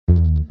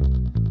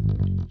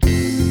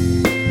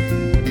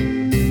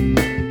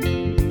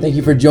Thank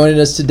you for joining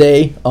us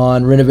today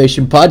on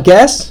Renovation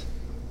Podcast.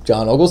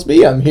 John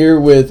Oglesby. I'm here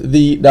with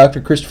the Dr.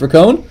 Christopher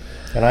Cohn.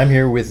 And I'm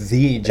here with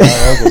the John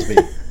Oglesby.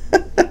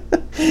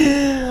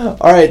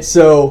 All right,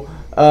 so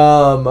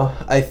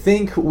I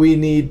think we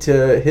need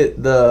to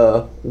hit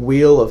the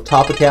wheel of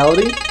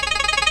topicality.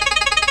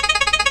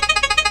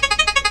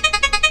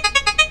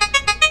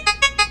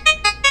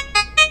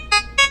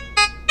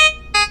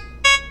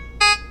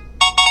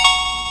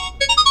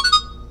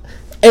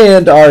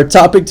 And our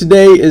topic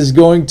today is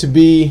going to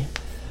be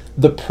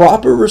the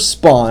proper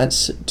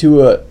response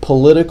to a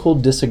political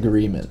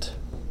disagreement.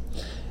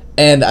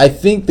 And I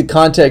think the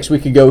context we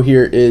could go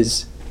here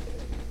is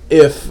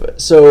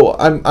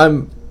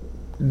I'm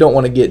don't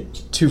want to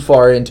get too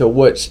far into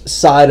which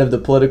side of the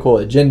political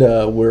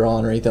agenda we're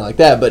on or anything like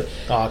that, but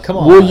come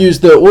on. we'll use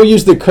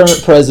the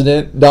current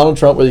president, Donald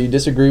Trump, whether you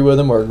disagree with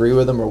him or agree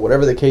with him or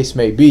whatever the case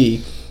may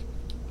be.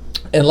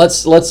 And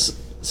let's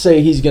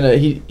say he's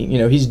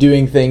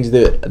doing things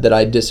that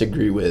I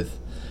disagree with.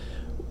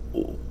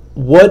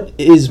 What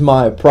is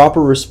my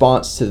proper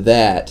response to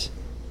that?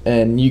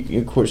 And you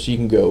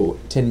can go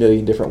 10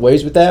 million different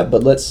ways with that,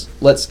 but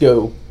let's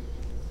go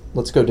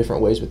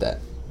different ways with that.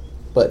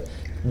 But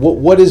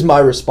what is my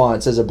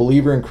response as a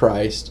believer in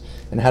Christ,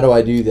 and how do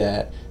I do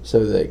that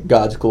so that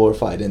God's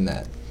glorified in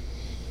that?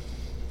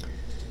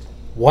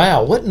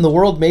 Wow, what in the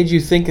world made you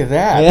think of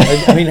that?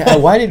 Yeah. I mean,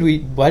 why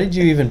did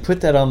you even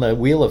put that on the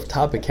wheel of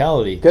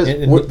topicality? Because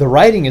the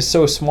writing is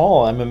so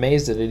small, I'm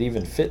amazed that it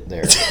even fit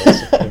there.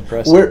 That's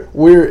impressive.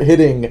 We're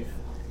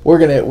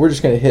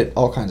just gonna hit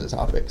all kinds of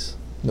topics.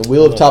 The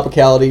wheel of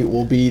topicality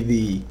will be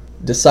the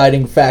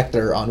deciding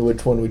factor on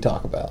which one we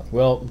talk about.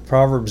 Well,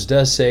 Proverbs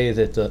does say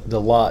that the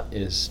lot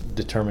is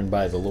determined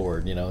by the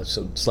Lord,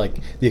 so it's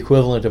like the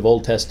equivalent of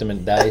Old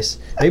Testament dice.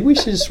 Maybe we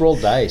should just roll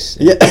dice.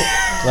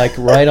 Like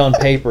write on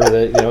paper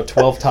the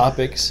 12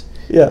 topics.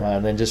 Yeah.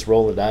 And then just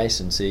roll the dice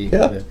and see.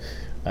 Yeah.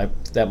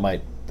 That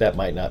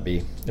might not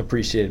be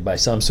appreciated by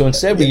some. So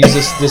instead we use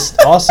this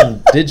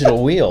awesome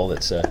digital wheel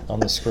that's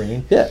on the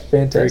screen. Yeah,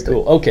 fantastic.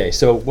 Very cool. Okay,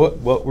 so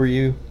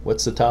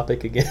what's the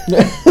topic again?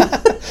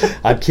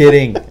 I'm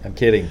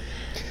kidding.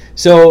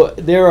 So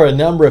there are a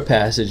number of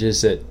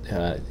passages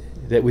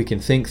that we can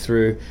think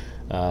through,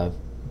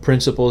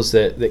 principles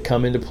that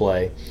come into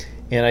play,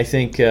 and I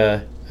think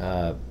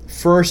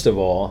first of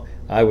all,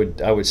 I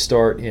would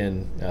start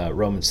in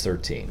Romans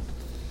 13,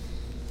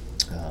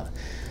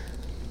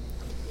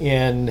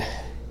 and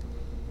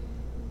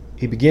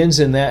he begins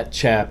in that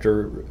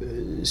chapter.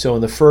 So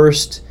in the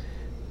first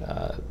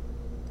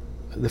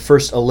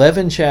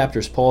 11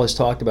 chapters, Paul has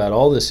talked about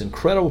all this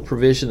incredible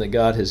provision that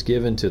God has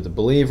given to the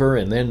believer,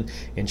 and then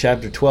in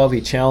chapter 12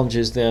 he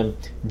challenges them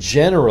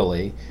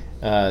generally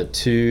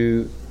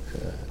to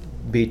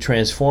be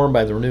transformed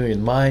by the renewing of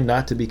the mind,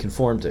 not to be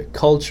conformed to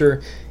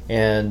culture,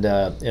 and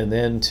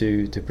then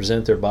to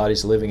present their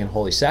bodies a living and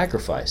holy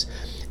sacrifice.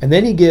 And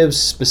then he gives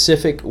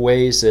specific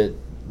ways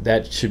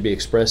that should be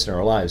expressed in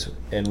our lives,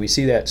 and we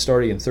see that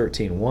starting in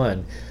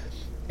 13:1.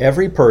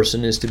 Every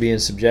person is to be in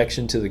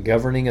subjection to the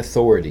governing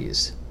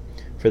authorities,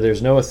 for there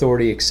is no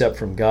authority except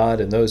from God,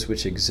 and those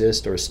which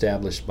exist are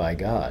established by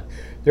God.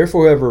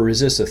 Therefore, whoever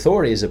resists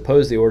authorities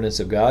oppose the ordinance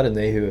of God, and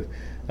they who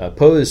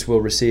oppose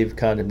will receive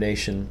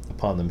condemnation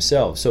upon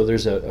themselves. So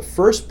there's a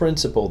first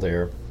principle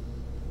there,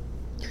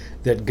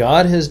 that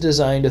God has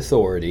designed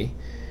authority,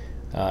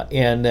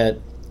 and that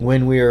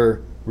when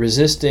we're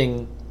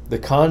resisting the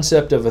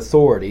concept of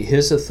authority,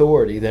 His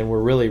authority, then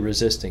we're really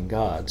resisting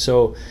God.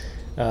 So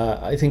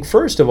I think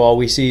first of all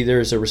we see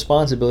there's a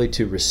responsibility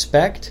to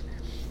respect,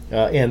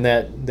 and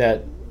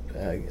that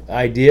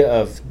idea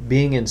of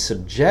being in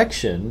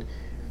subjection.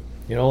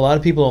 A lot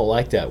of people don't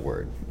like that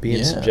word, be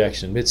in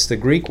subjection. It's the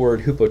Greek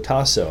word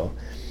hupotasso,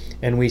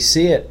 and we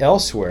see it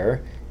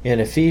elsewhere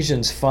in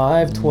Ephesians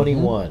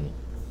 5:21.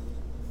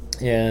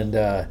 And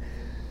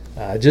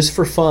just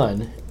for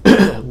fun,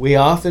 we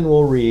often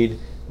will read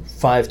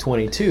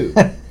 5:22,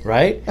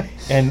 right?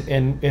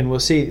 And we'll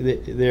see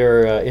that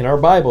there in our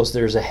Bibles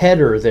there's a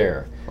header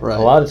there. Right.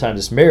 A lot of times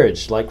it's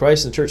marriage, like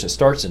Christ in the church. It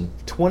starts in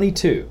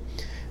 22.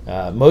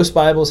 Most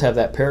Bibles have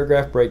that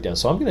paragraph breakdown.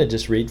 So I'm going to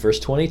just read verse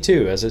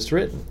 22 as it's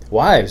written.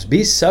 Wives,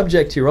 be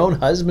subject to your own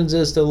husbands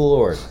as to the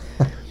Lord.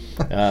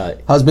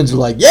 Husbands are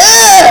like,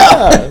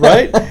 yeah!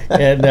 Right?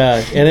 And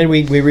then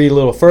we read a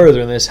little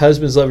further in this.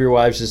 Husbands, love your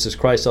wives just as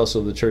Christ also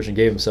loved the church and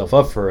gave himself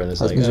up for her. And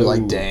it's husbands are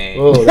like, dang.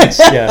 Oh, that's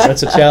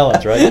a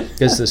challenge, right?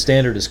 Because the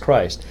standard is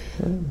Christ.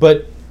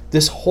 But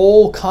this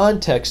whole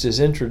context is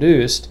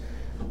introduced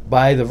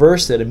by the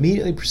verse that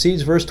immediately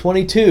precedes verse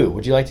 22.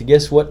 Would you like to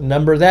guess what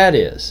number that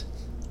is?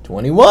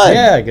 21.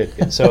 Yeah,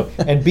 good. So,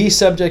 and be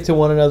subject to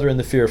one another in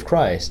the fear of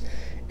Christ.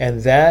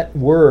 And that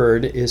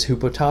word is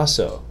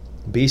hupotasso.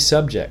 Be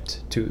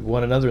subject to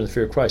one another in the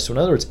fear of Christ. So in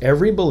other words,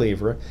 every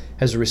believer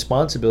has a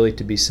responsibility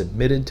to be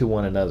submitted to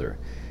one another.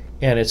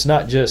 And it's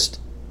not just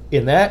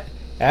in that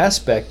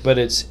aspect, but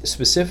it's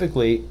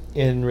specifically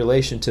in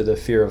relation to the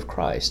fear of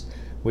Christ,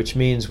 which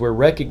means we're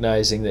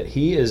recognizing that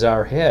He is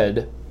our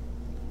head.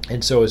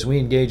 And so as we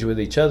engage with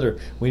each other,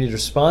 we need to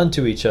respond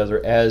to each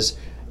other as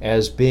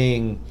as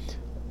being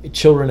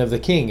children of the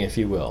king, if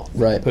you will.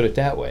 Right. Put it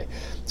that way.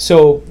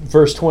 So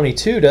verse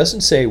 22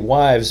 doesn't say,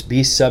 wives,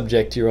 be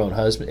subject to your own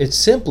husband. It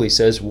simply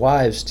says,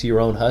 wives, to your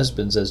own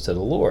husbands as to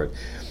the Lord.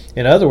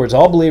 In other words,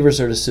 all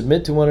believers are to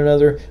submit to one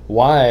another,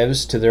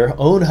 wives to their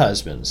own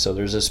husbands. So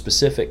there's a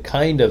specific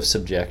kind of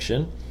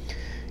subjection.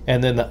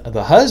 And then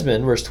the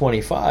husband, verse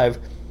 25,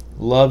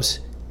 loves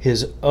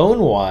his own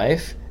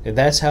wife, and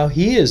that's how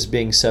he is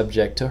being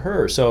subject to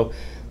her. So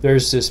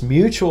there's this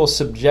mutual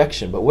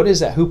subjection. But what is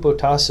that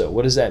hupotasso?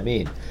 What does that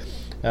mean?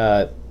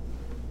 It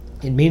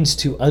means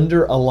to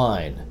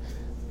under-align.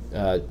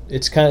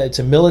 It's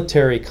a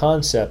military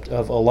concept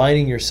of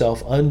aligning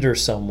yourself under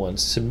someone,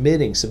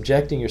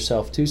 subjecting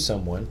yourself to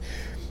someone.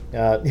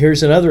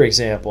 Here's another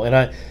example,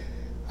 and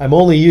I'm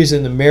only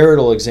using the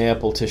marital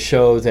example to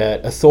show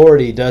that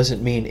authority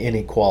doesn't mean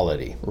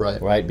inequality.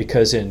 Right?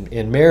 Because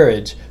in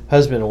marriage,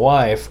 husband and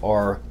wife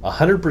are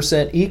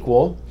 100%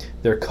 equal.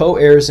 They're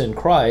co-heirs in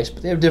Christ,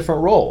 but they have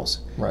different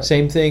roles. Right.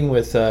 Same thing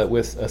with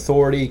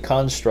authority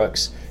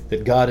constructs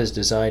that God has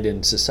designed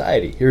in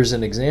society. Here's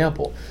an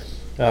example.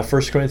 1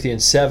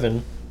 Corinthians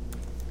 7,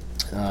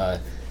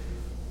 and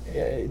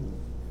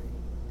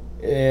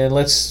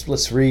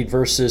let's read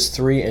verses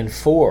 3 and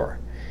 4.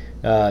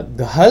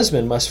 The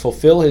husband must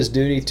fulfill his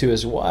duty to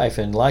his wife,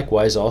 and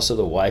likewise also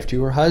the wife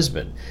to her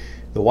husband.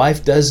 The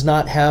wife does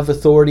not have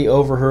authority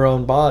over her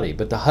own body,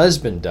 but the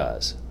husband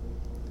does.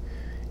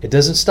 It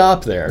doesn't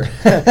stop there.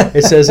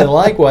 It says, and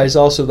likewise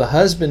also the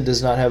husband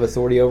does not have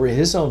authority over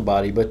his own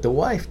body, but the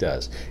wife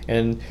does.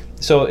 And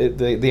so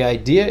the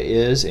idea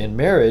is, in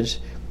marriage,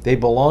 they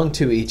belong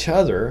to each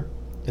other,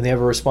 and they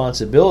have a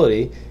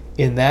responsibility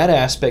in that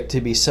aspect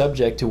to be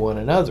subject to one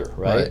another,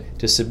 right?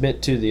 To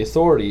submit to the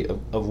authority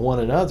of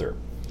one another.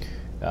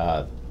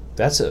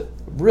 That's a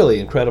really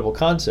incredible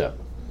concept.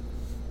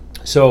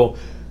 So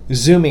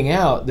zooming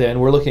out, then,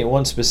 we're looking at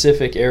one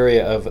specific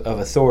area of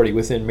authority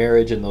within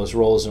marriage and those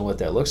roles and what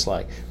that looks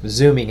like.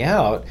 Zooming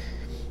out,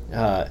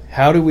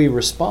 how do we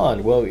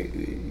respond? Well,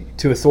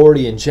 to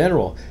authority in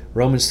general,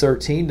 Romans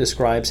 13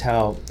 describes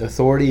how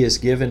authority is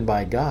given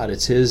by God.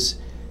 It's His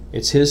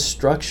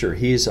structure.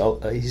 He's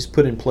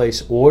put in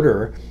place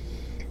order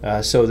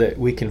so that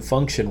we can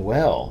function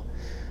well.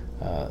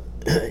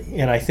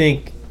 And I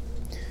think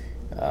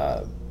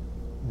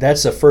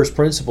that's the first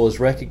principle, is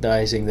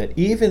recognizing that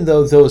even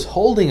though those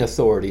holding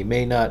authority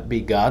may not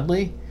be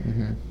godly,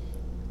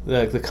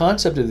 the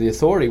concept of the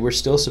authority, we're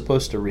still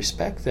supposed to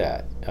respect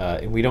that.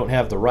 And we don't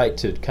have the right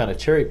to kind of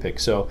cherry pick.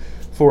 So,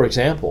 for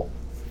example,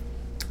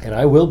 and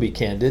I will be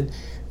candid,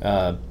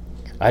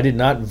 I did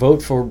not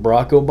vote for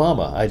Barack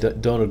Obama. I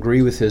don't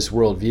agree with his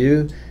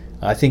worldview.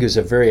 I think he was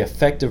a very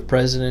effective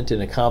president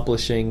in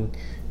accomplishing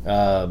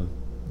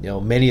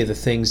many of the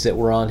things that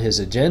were on his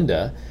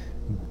agenda,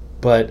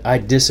 but I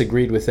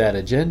disagreed with that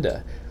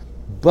agenda.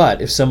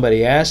 But if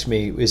somebody asked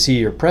me, is he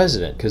your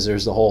president? Because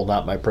there's the whole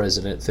not my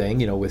president thing,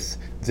 with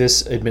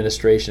this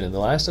administration and the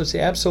last, I'd say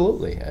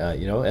absolutely.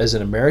 As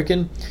an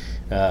American,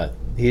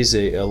 he's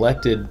an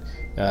elected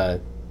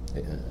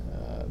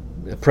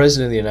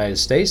President of the United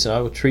States, and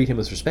I will treat him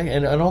with respect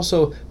and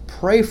also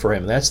pray for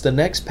him. That's the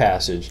next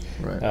passage.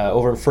 Right.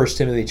 Over in 1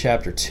 Timothy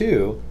chapter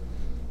 2.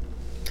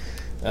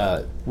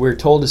 We're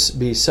told to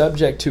be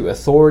subject to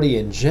authority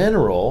in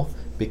general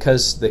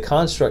because the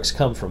constructs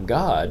come from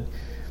God.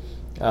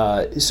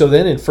 So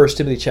then in 1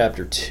 Timothy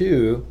chapter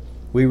 2,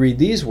 we read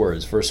these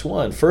words, verse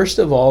 1. First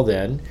of all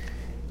then,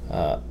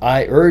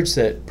 I urge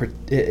that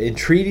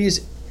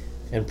entreaties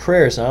and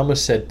prayers, I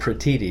almost said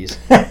pretides.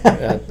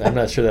 I'm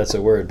not sure that's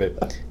a word,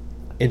 but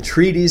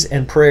entreaties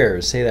and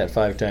prayers, say that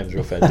 5 times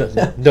real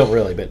fast. Don't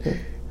really, but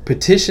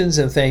petitions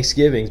and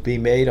thanksgivings be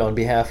made on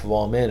behalf of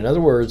all men. In other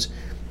words,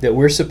 that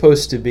we're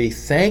supposed to be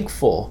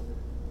thankful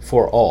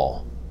for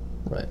all.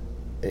 Right.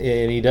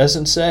 And he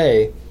doesn't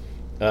say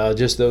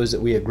just those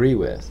that we agree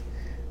with.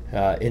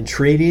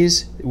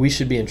 Entreaties, we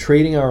should be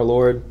entreating our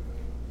Lord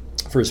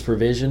for His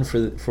provision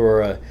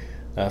for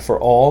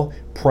all,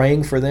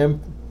 praying for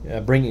them,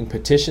 bringing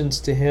petitions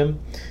to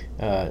Him,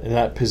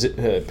 not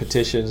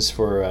petitions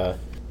for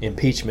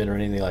impeachment or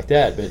anything like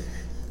that, but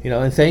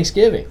and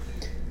thanksgiving.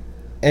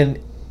 And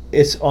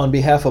it's on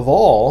behalf of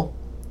all,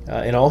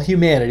 in all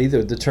humanity.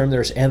 The term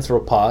there's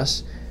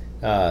anthropos.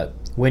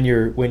 When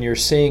you're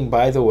seeing,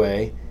 by the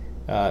way,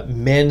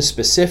 men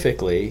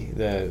specifically,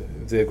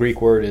 the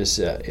Greek word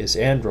is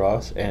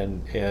andros,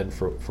 and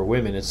for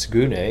women it's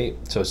gune.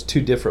 So it's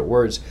 2 different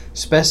words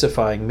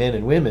specifying men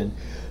and women,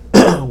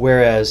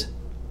 whereas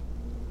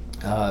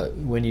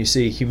when you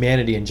see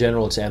humanity in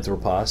general, it's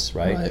anthropos,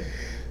 right?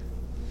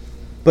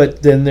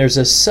 But then there's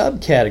a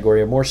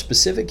subcategory, a more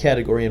specific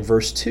category in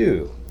verse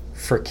 2,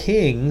 for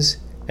kings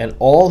and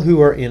all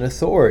who are in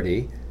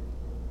authority.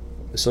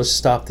 So let's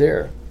stop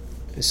there.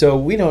 So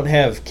we don't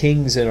have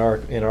kings in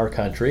our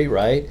country,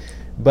 right?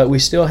 But we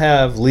still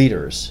have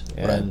leaders.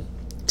 And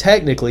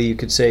technically you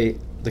could say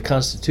the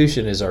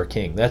Constitution is our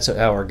king. That's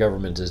how our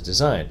government is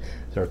designed.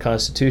 So our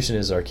Constitution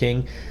is our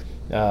king.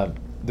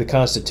 The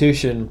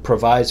Constitution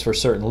provides for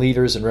certain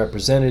leaders and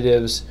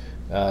representatives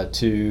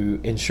to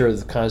ensure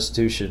that the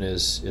Constitution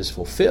is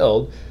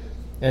fulfilled.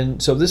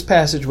 And so this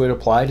passage would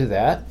apply to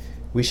that.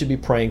 We should be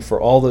praying for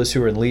all those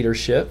who are in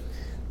leadership,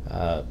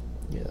 and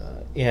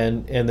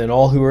then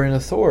all who are in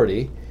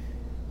authority.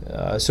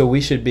 So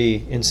we should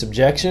be in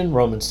subjection,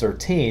 Romans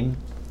 13,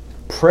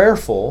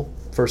 prayerful,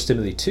 1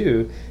 Timothy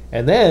 2,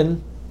 and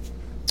then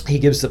he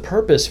gives the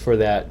purpose for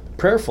that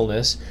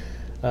prayerfulness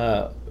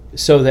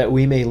so that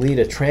we may lead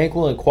a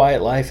tranquil and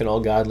quiet life in all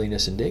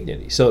godliness and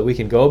dignity, so that we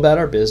can go about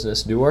our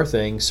business, do our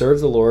thing,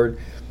 serve the Lord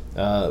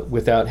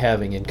without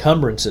having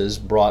encumbrances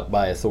brought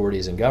by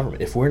authorities and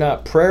government. If we're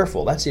not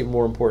prayerful, that's even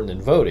more important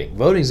than voting.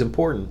 Voting is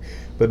important,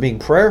 but being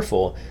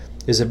prayerful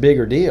is a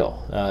bigger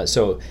deal.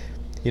 So,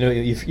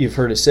 you've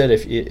heard it said,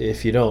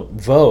 if you don't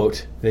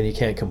vote, then you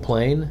can't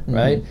complain,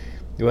 right?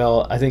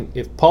 Well, I think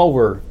if Paul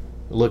were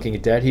looking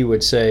at that, he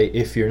would say,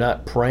 if you're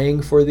not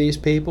praying for these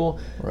people,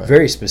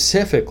 very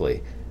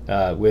specifically,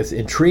 with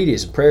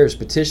entreaties, prayers,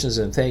 petitions,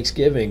 and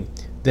thanksgiving,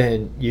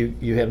 then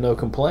you have no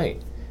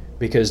complaint,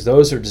 because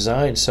those are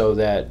designed so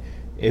that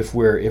if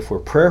we're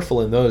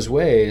prayerful in those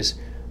ways,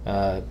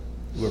 we're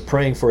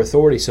praying for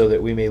authority so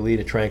that we may lead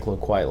a tranquil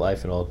and quiet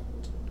life in all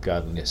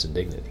godliness and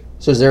dignity.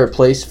 So is there a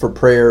place for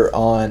prayer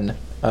on,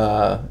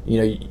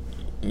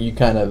 you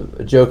kind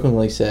of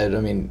jokingly said,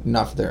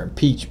 not for their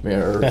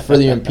impeachment or for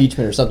the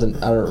impeachment or something.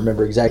 I don't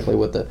remember exactly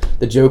what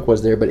the joke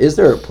was there, but is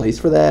there a place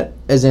for that?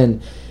 As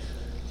in,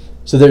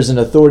 so there's an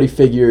authority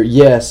figure.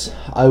 Yes,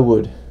 I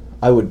would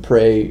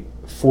pray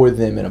for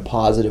them in a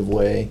positive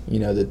way,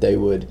 that they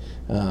would,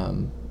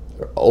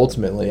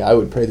 ultimately, I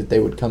would pray that they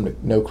would come to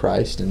know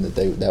Christ, and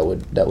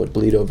that would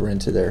bleed over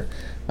into their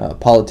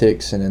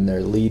politics and in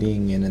their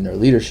leading and in their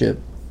leadership.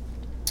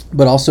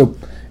 But also,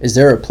 is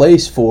there a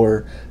place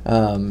for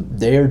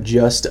they're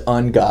just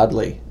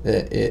ungodly,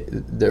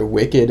 they're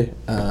wicked,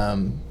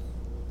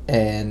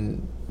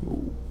 and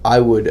I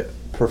would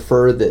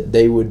prefer that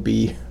they would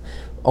be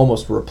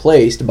almost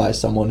replaced by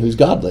someone who's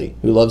godly,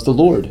 who loves the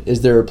Lord?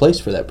 Is there a place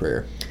for that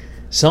prayer?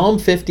 Psalm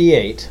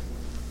 58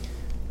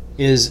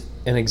 is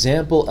an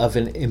example of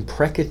an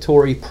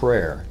imprecatory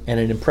prayer, and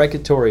an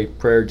imprecatory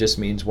prayer just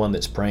means one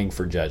that's praying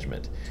for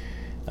judgment.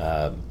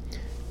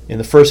 In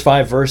the first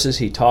 5 verses,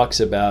 he talks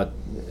about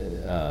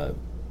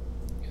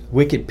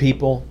wicked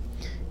people,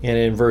 and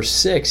in verse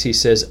 6 he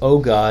says, "O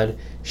God,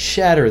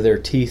 shatter their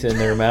teeth in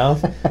their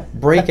mouth,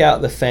 break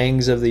out the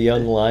fangs of the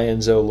young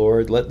lions, O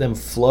Lord, let them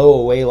flow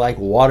away like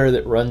water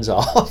that runs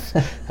off.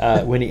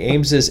 When he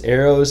aims his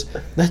arrows,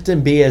 let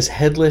them be as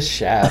headless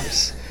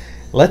shafts.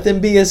 Let them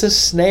be as a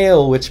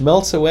snail which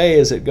melts away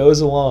as it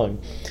goes along."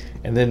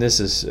 And then this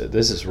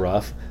is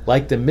rough.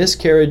 "Like the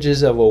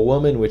miscarriages of a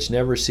woman which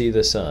never see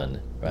the sun."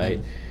 Right?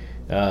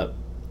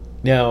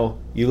 Now,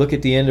 you look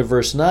at the end of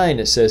verse 9,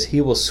 it says, "He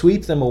will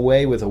sweep them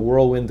away with a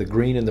whirlwind, the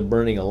green and the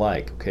burning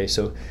alike." Okay,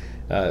 so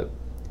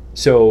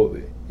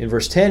in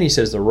verse 10 he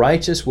says, "The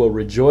righteous will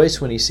rejoice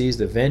when he sees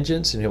the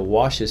vengeance, and he'll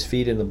wash his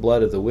feet in the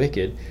blood of the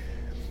wicked.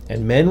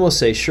 And men will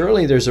say,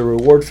 surely there's a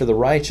reward for the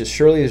righteous.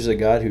 Surely there's a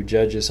God who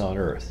judges on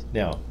earth."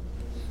 Now,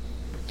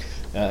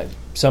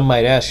 some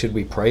might ask, should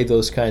we pray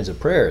those kinds of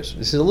prayers?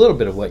 This is a little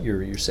bit of what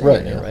you're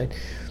saying there, right?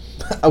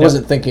 I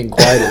wasn't thinking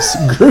quite as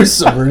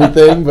gruesome or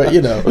anything, but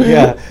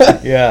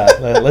Yeah.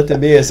 Let them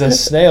be as a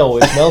snail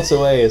which melts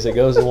away as it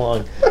goes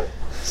along.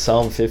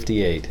 Psalm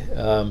 58.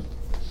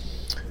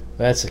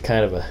 That's a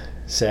kind of a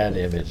sad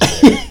image.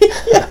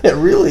 Yeah, it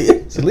really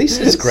is. At least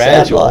it's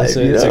gradual. Life,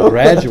 it's a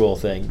gradual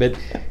thing. But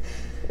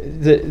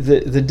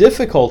the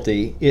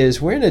difficulty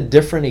is we're in a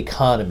different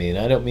economy, and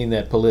I don't mean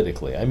that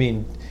politically. I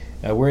mean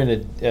we're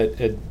in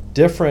a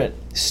different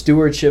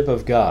stewardship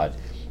of God.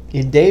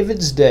 In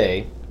David's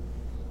day,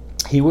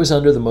 he was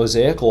under the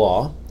Mosaic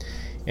law,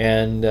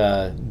 and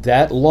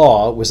that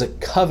law was a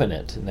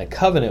covenant, and that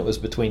covenant was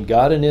between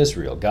God and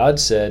Israel. God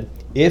said,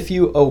 if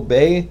you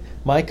obey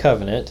my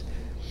covenant,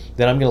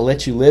 then I'm going to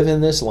let you live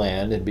in this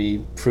land and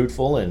be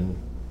fruitful, and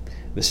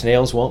the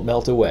snails won't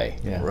melt away.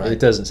 Yeah, right. It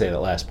doesn't say that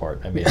last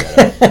part. I made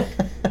that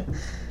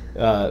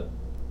up.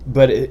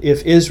 But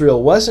if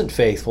Israel wasn't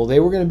faithful, they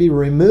were going to be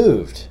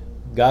removed.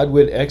 God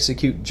would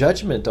execute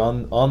judgment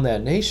on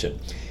that nation.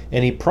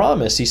 And he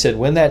promised, he said,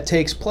 when that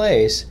takes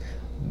place,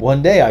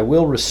 one day I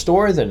will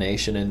restore the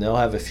nation, and they'll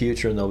have a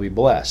future and they'll be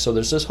blessed. So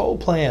there's this whole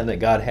plan that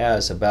God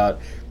has about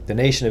the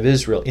nation of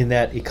Israel in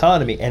that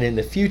economy and in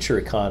the future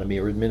economy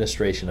or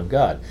administration of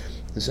God.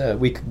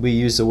 We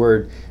use the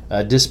word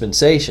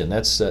dispensation.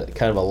 That's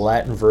kind of a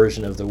Latin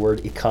version of the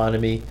word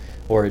economy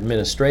or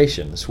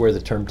administration. It's where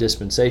the term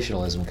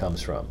dispensationalism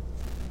comes from.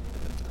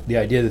 The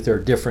idea that there are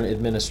different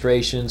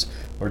administrations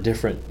or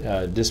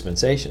different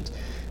dispensations.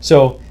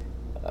 So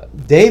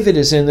David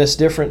is in this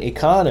different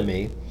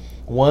economy,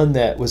 one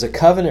that was a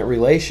covenant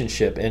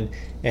relationship, and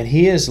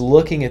he is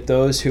looking at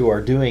those who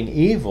are doing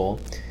evil,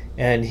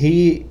 and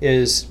he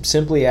is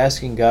simply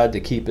asking God to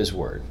keep his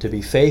word, to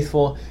be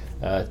faithful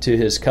to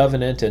his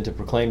covenant, and to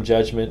proclaim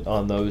judgment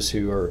on those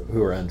who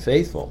are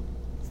unfaithful.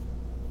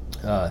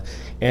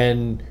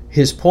 And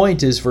his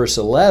point is verse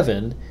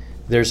 11,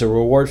 there's a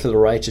reward for the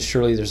righteous,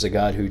 surely there's a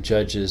God who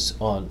judges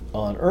on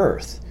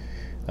earth.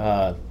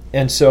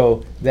 And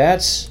so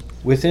that's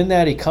within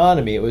that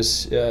economy. It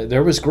was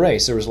there was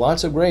grace. There was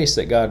lots of grace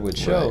that God would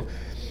show, Right.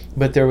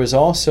 but there was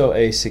also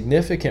a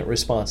significant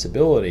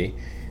responsibility,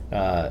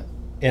 and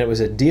it was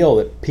a deal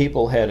that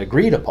people had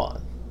agreed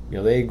upon.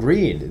 They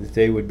agreed that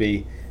they would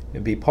be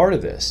part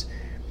of this.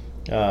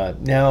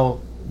 Now,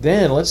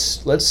 then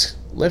let's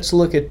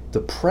look at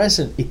the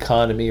present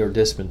economy or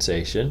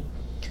dispensation.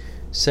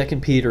 2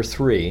 Peter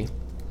 3.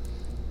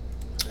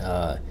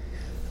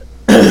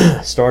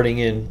 Starting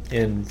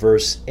in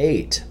verse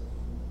 8.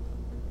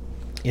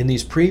 In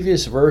these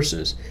previous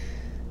verses,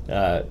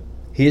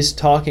 he's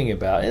talking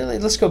about,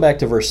 and let's go back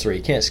to verse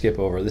 3. Can't skip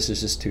over. This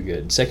is just too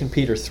good. 2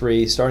 Peter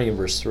 3, starting in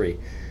verse 3.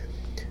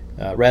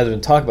 Rather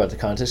than talk about the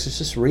context, let's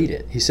just read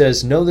it. He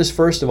says, "Know this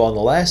first of all, in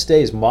the last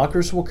days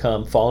mockers will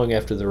come, following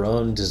after their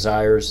own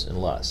desires and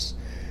lusts.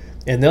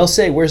 And they'll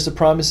say, where's the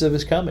promise of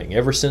his coming?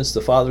 Ever since the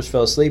fathers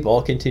fell asleep,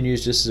 all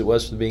continues just as it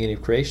was from the beginning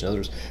of creation." In other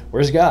words,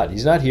 where's God?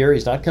 He's not here.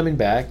 He's not coming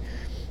back.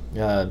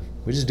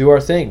 We just do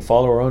our thing,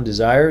 follow our own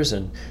desires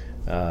and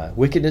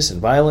wickedness and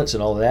violence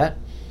and all of that.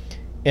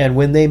 And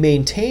when they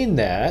maintain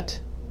that,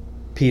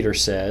 Peter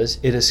says,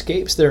 it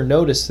escapes their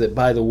notice that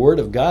by the word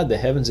of God the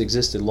heavens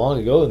existed long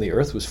ago and the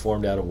earth was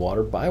formed out of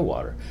water by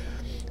water,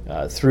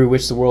 through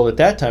which the world at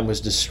that time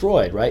was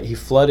destroyed, right? He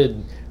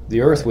flooded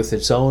the earth with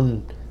its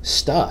own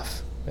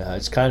stuff.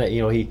 It's kind of,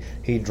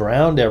 he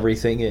drowned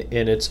everything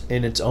in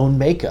its own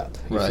makeup,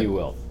 if you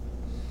will.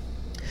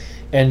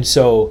 And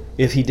so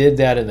if he did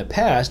that in the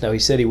past, now he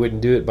said he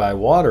wouldn't do it by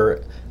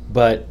water,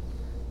 but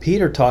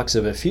Peter talks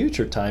of a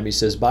future time. He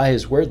says, by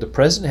his word, the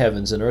present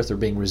heavens and earth are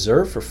being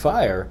reserved for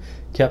fire,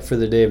 kept for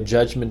the day of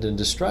judgment and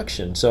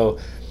destruction, so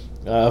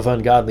of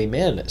ungodly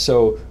men.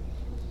 So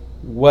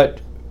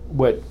what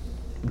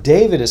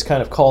David is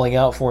kind of calling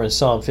out for in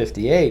Psalm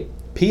 58,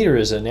 Peter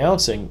is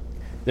announcing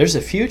there's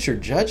a future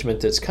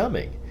judgment that's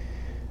coming.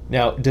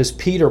 Now, does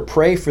Peter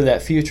pray for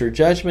that future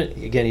judgment?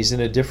 Again, he's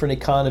in a different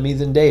economy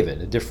than David,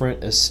 a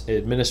different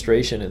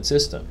administration and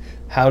system.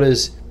 How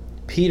does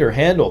Peter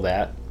handle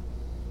that?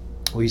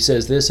 Well, he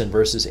says this in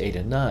verses 8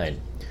 and 9.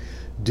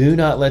 "Do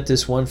not let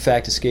this one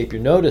fact escape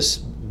your notice,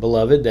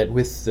 beloved, that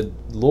with the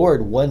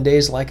Lord 1 day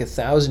is like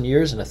 1,000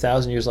 years and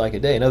 1,000 years like a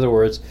day." In other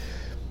words,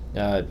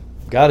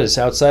 God is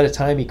outside of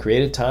time. He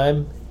created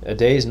time. A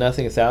day is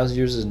nothing. 1,000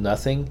 years is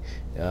nothing.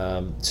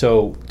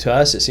 So to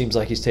us, it seems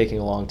like he's taking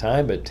a long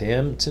time, but to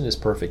him, it's in his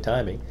perfect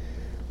timing.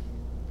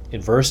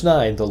 In verse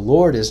 9, "The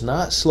Lord is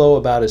not slow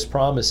about his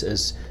promise,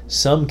 as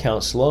some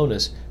count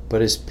slowness,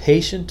 but is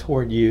patient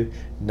toward you,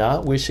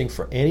 not wishing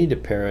for any to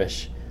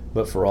perish,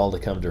 but for all to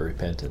come to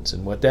repentance."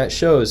 And what that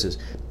shows is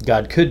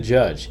God could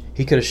judge.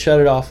 He could have shut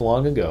it off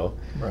long ago.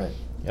 Right.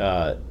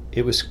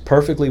 It was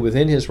perfectly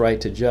within his right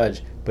to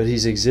judge, but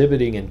he's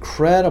exhibiting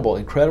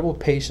incredible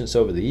patience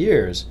over the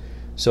years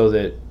so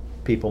that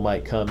people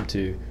might come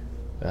to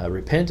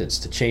repentance,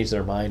 to change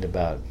their mind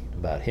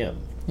about him.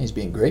 He's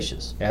being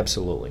gracious.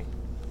 Absolutely.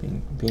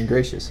 Being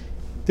gracious.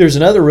 There's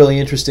another really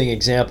interesting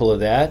example of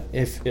that.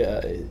 If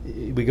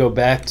we go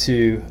back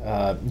to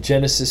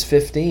Genesis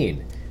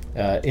 15,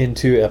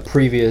 into a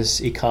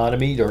previous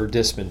economy or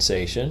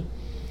dispensation,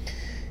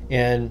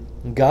 and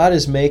God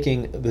is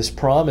making this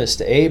promise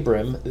to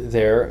Abram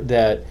there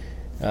that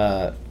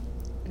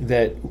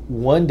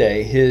one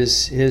day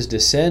his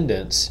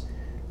descendants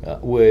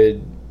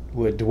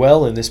would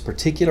dwell in this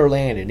particular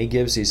land, and he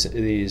gives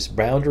these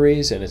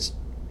boundaries, and it's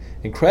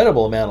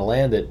incredible amount of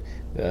land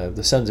that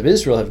the sons of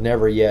Israel have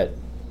never yet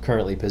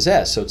currently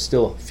possessed, so it's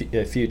still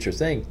a future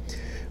thing.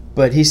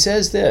 But he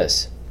says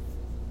this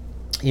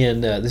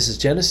this is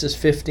Genesis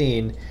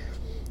 15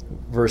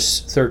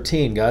 verse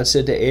 13. God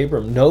said to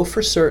Abram, "Know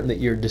for certain that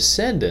your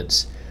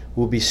descendants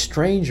will be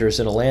strangers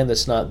in a land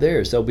that's not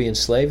theirs. They'll be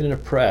enslaved and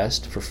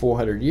oppressed for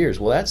 400 years."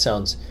 Well, that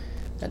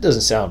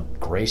doesn't sound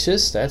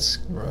gracious. That's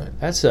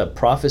a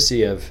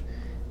prophecy of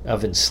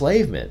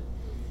enslavement.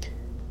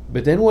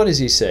 But then what does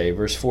he say?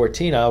 Verse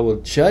 14, "I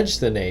will judge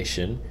the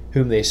nation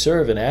whom they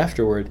serve, and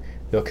afterward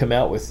they'll come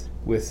out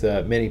with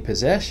many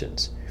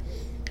possessions."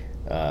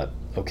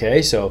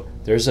 Okay, so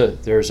there's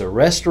a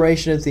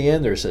restoration at the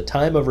end. There's a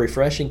time of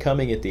refreshing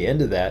coming at the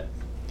end of that.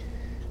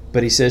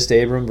 But he says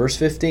to Abram, verse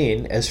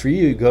 15, "As for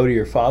you, go to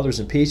your fathers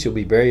in peace. You'll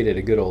be buried at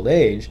a good old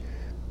age."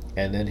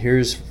 And then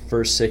here's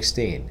verse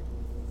 16.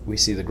 We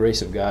see the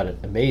grace of God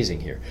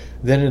amazing here.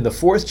 "Then in the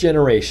fourth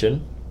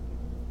generation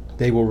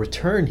they will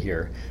return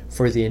here,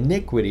 for the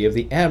iniquity of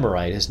the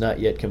Amorite is not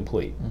yet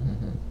complete."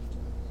 Mm-hmm.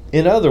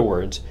 In other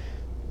words,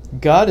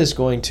 God is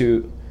going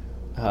to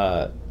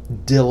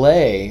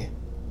delay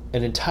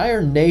an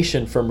entire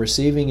nation from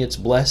receiving its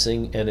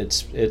blessing and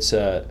its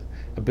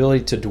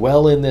ability to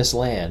dwell in this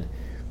land.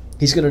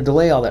 He's going to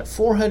delay all that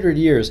 400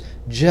 years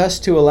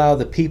just to allow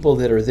the people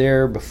that are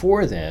there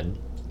before then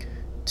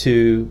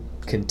to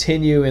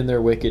continue in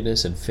their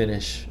wickedness and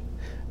finish,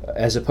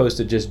 as opposed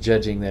to just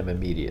judging them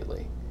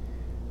immediately.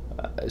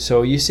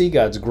 So you see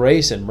God's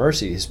grace and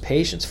mercy, his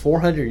patience,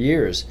 400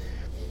 years.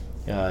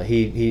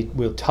 He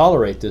will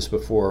tolerate this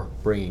before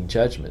bringing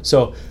judgment.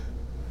 So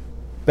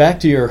back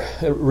to your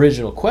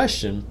original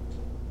question,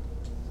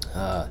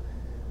 I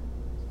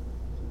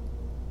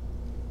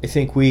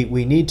think we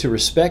need to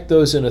respect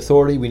those in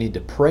authority. We need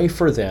to pray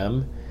for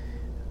them.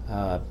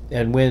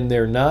 And when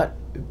they're not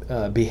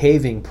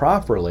behaving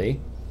properly,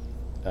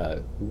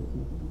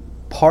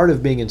 part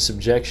of being in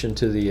subjection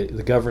to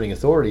the governing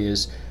authority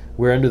is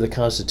we're under the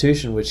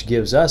Constitution, which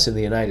gives us in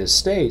the United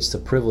States the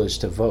privilege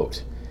to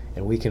vote.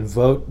 And we can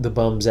vote the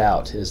bums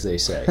out, as they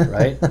say,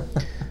 right?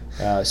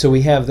 So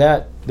we have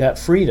that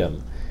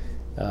freedom.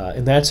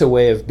 And that's a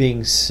way of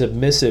being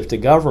submissive to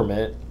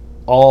government,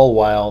 all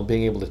while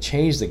being able to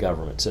change the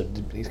government. So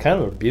it's kind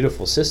of a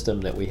beautiful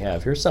system that we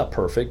have here. It's not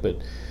perfect,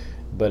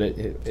 but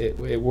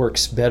it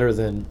works better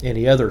than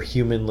any other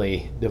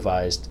humanly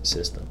devised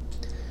system.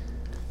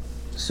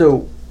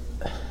 So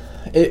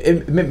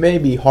it may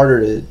be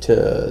harder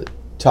to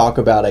talk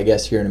about, I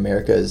guess, here in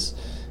America, as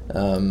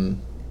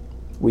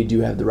we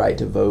do have the right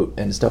to vote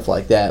and stuff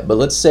like that. But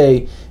let's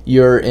say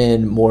you're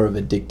in more of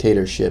a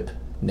dictatorship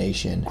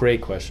nation.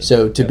 Great question.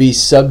 So to be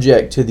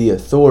subject to the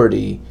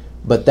authority,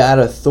 but that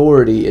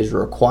authority is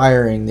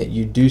requiring that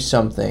you do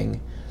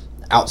something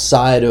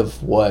outside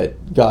of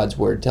what God's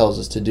word tells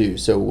us to do.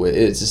 So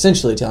it's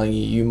essentially telling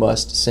you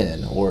must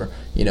sin, or,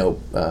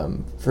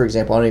 for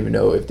example, I don't even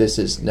know if this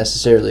is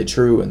necessarily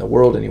true in the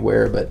world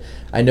anywhere, but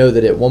I know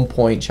that at one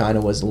point China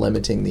was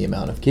limiting the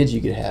amount of kids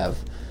you could have.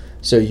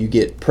 So you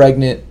get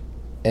pregnant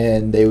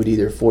and they would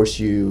either force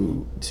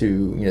you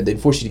to, they'd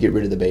force you to get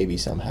rid of the baby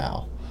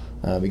somehow,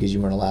 because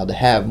you weren't allowed to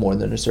have more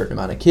than a certain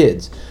amount of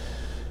kids.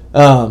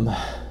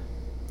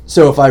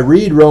 So if I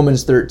read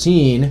Romans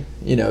 13,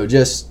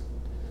 just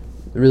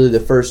really the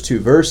first two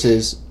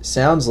verses,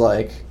 sounds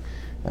like,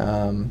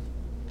 well,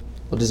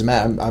 it doesn't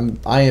matter.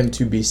 I am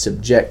to be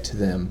subject to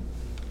them,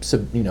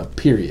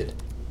 period,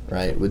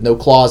 right? With no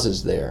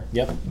clauses there.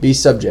 Yep. Be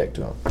subject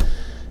to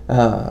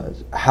them.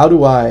 How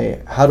do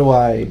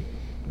I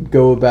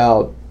go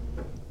about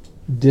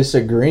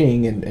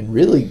disagreeing and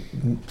really,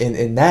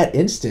 in that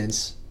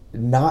instance,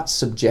 not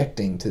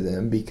subjecting to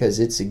them because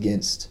it's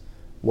against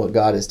what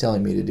God is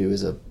telling me to do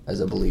as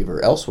a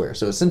believer elsewhere?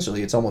 So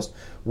essentially, it's almost,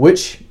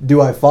 which do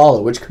I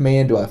follow? Which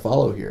command do I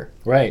follow here?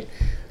 Right.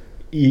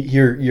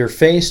 You're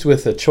faced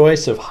with a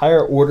choice of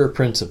higher order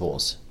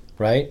principles,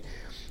 right?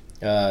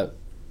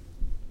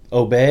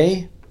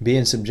 Obey, be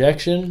in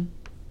subjection,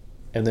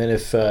 and then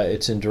if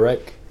it's in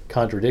direct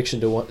contradiction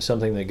to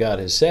something that God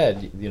has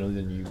said,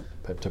 then you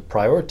have to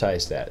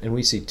prioritize that. And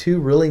we see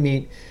two really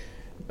neat,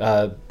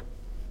 I'm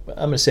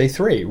going to say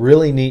three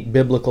really neat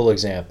biblical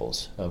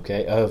examples,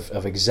 okay,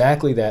 of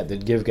exactly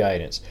that give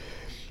guidance.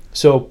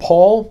 So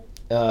Paul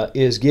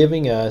is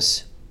giving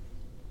us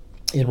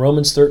in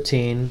Romans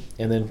 13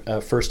 and then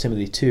 1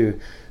 Timothy 2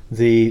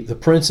 the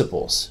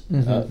principles,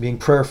 being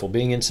prayerful,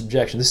 being in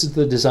subjection. This is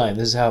the design.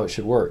 This is how it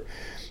should work.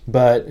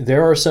 But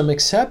there are some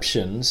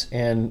exceptions,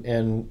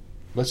 and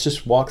let's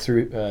just walk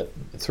through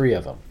three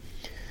of them.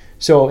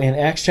 So in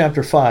Acts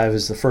chapter 5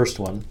 is the first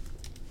one.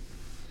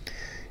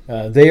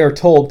 They are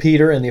told,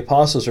 Peter and the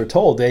apostles are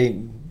told,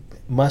 they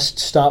must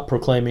stop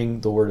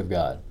proclaiming the word of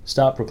God,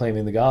 stop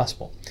proclaiming the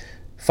gospel.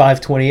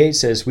 5:28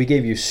 says, we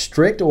gave you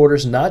strict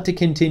orders not to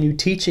continue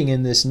teaching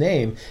in this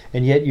name,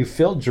 and yet you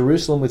filled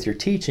Jerusalem with your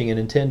teaching and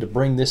intend to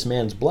bring this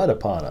man's blood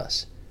upon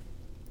us.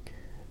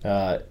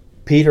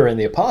 Peter and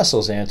the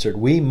apostles answered,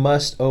 we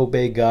must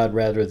obey God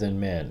rather than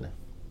men.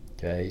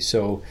 Okay,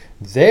 so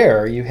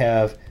there you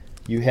have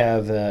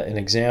an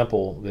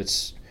example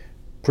that's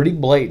pretty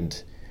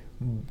blatant.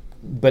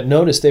 But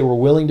notice they were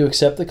willing to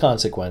accept the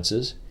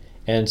consequences.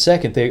 And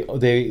second,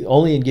 they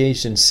only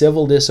engaged in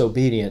civil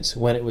disobedience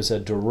when it was a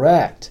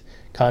direct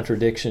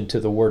contradiction to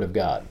the Word of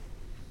God,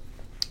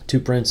 to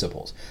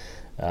principles.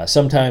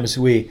 Sometimes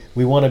we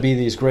want to be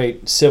these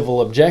great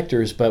civil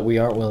objectors, but we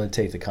aren't willing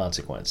to take the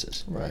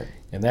consequences. Right.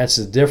 And that's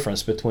the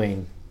difference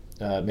between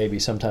maybe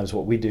sometimes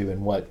what we do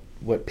and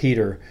what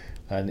Peter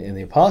and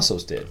the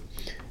apostles did.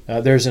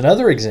 There's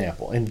another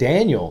example in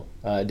Daniel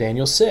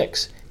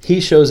 6. He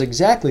shows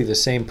exactly the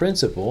same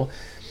principle.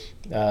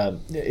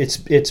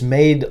 It's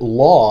made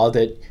law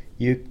that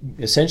you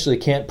essentially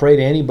can't pray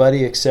to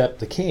anybody except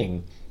the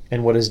king.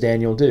 And what does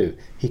Daniel do?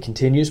 He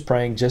continues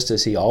praying just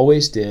as he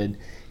always did.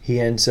 He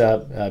ends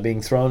up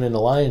being thrown in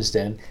the lion's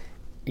den.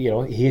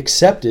 He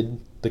accepted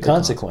the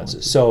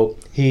consequences. So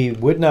he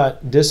would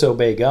not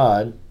disobey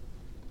God.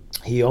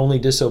 He only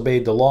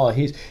disobeyed the law.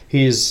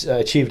 He's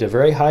achieved a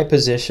very high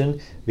position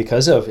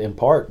because of, in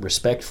part,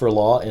 respect for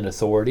law and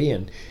authority,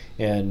 and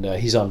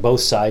he's on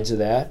both sides of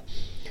that.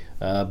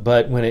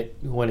 But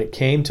when it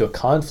came to a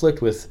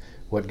conflict with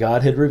what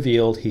God had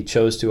revealed, he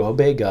chose to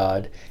obey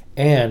God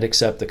and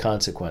accept the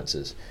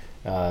consequences.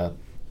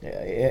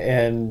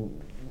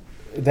 And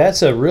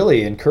that's a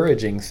really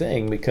encouraging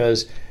thing,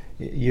 because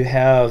you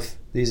have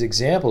these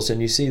examples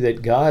and you see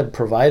that God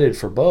provided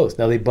for both.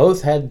 Now, they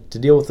both had to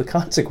deal with the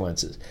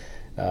consequences.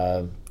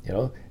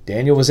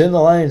 Daniel was in the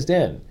lion's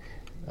den.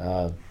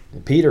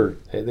 Peter,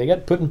 they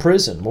got put in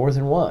prison more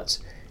than once.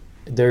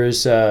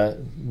 There's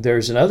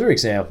another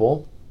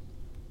example.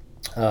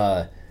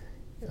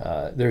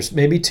 There's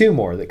maybe two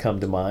more that come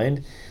to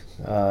mind.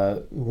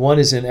 One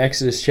is in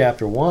Exodus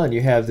chapter 1.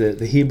 You have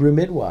the Hebrew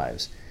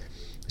midwives.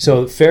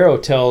 So Pharaoh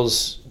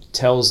tells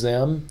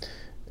them,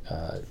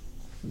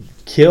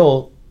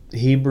 kill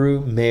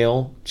Hebrew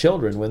male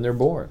children when they're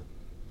born.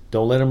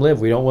 Don't let them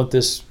live. We don't want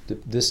this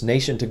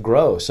nation to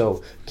grow.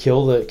 So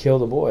kill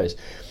the boys.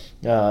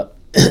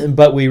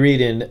 But we read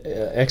in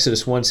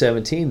Exodus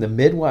 1:17, the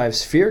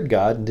midwives feared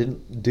God and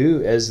didn't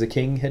do as the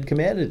king had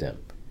commanded them.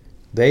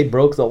 They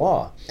broke the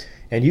law.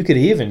 And you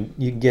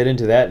can get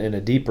into that in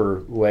a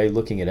deeper way,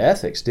 looking at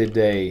ethics.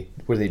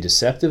 Were they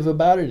deceptive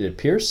about it? It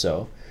appears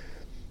so.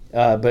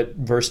 But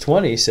verse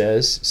 20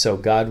 says, so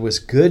God was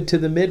good to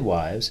the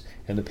midwives,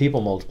 and the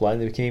people multiplied,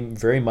 and they became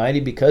very mighty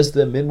because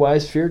the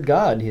midwives feared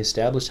God, and he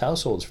established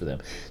households for them.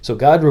 So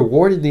God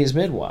rewarded these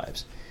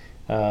midwives.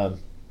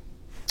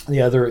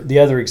 The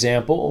other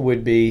example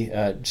would be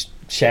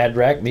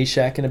Shadrach,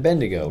 Meshach, and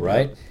Abednego,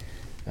 right?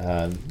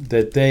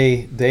 That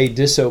they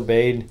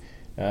disobeyed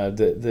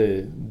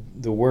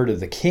the word of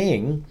the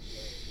king,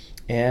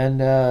 and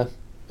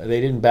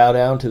they didn't bow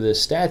down to the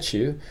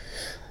statue,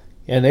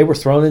 and they were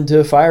thrown into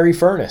a fiery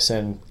furnace.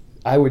 And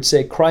I would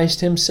say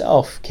Christ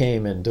himself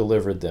came and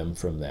delivered them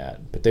from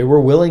that. But they were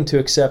willing to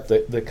accept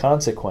the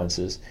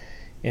consequences,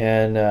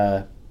 and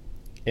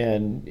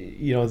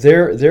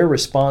their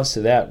response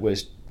to that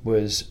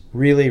was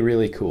really,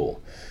 really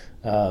cool.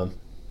 And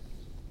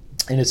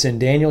it's in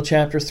Daniel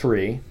chapter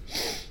 3.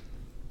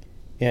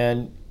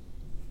 And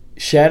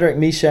Shadrach,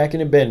 Meshach,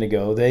 and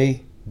Abednego,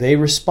 they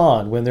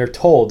respond when they're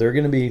told they're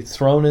going to be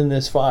thrown in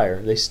this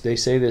fire. They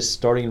say this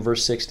starting in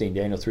verse 16,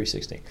 Daniel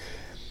 3:16.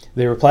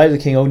 They reply to the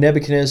king, O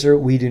Nebuchadnezzar,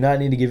 we do not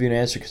need to give you an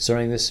answer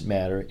concerning this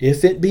matter.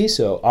 If it be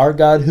so, our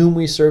God whom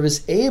we serve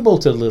is able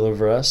to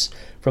deliver us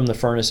from the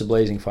furnace of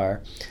blazing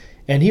fire,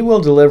 and he will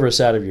deliver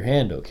us out of your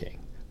hand, O king.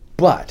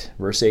 But,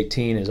 verse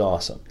 18 is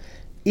awesome,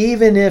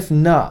 even if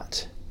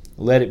not,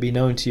 let it be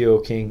known to you, O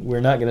king,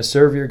 we're not going to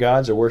serve your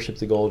gods or worship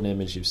the golden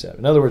image you've set.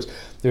 In other words,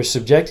 they're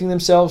subjecting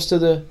themselves to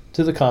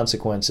the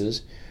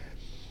consequences.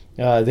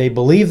 They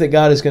believe that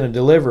God is going to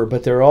deliver,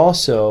 but they're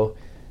also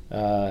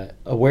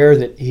aware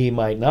that he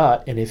might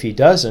not, and if he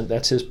doesn't,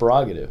 that's his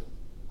prerogative.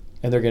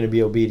 And they're going to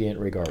be obedient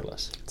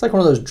regardless. It's like one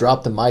of those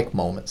drop the mic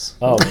moments.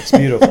 Oh, it's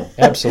beautiful.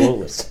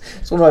 Absolutely.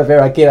 It's one of my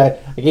favorite. I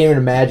can't even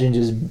imagine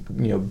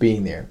just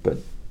being there. But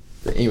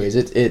anyways,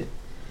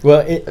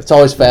 it's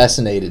always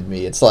fascinated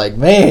me. It's like,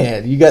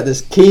 man, you got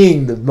this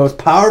king, the most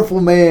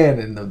powerful man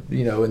in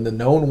the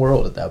known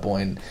world at that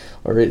point,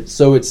 or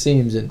so it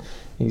seems, and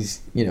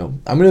he's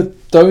I'm going to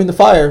throw you in the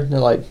fire. And they're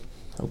like,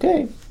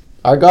 okay,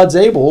 our God's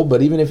able,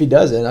 but even if he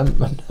doesn't,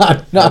 I'm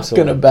not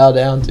going to bow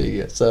down to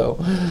you.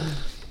 So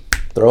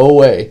throw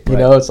away.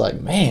 It's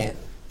like, man,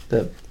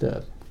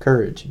 the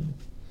courage.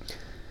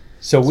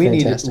 So we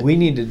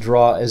need to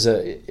draw as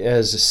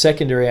a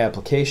secondary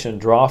application,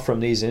 draw from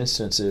these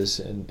instances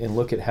and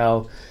look at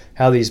how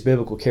these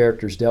biblical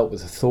characters dealt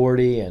with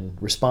authority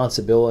and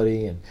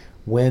responsibility, and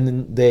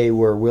when they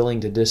were willing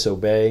to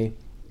disobey,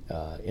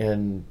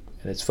 and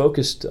it's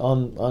focused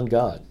on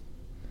God.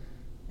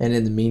 And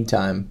in the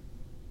meantime,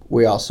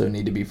 we also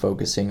need to be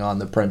focusing on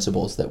the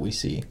principles that we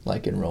see,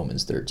 like in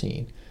Romans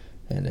 13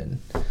 and in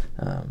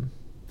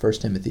 1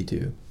 Timothy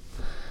 2,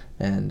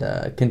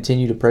 and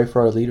continue to pray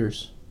for our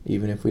leaders,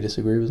 even if we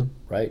disagree with them.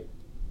 Right.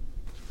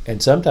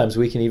 And sometimes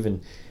we can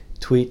even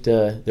tweet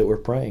that we're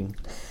praying,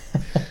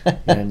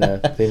 and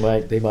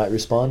they might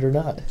respond or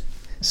not.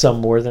 Some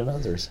more than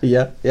others.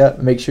 Yeah.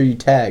 Make sure you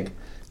tag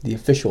the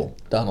official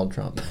Donald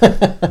Trump.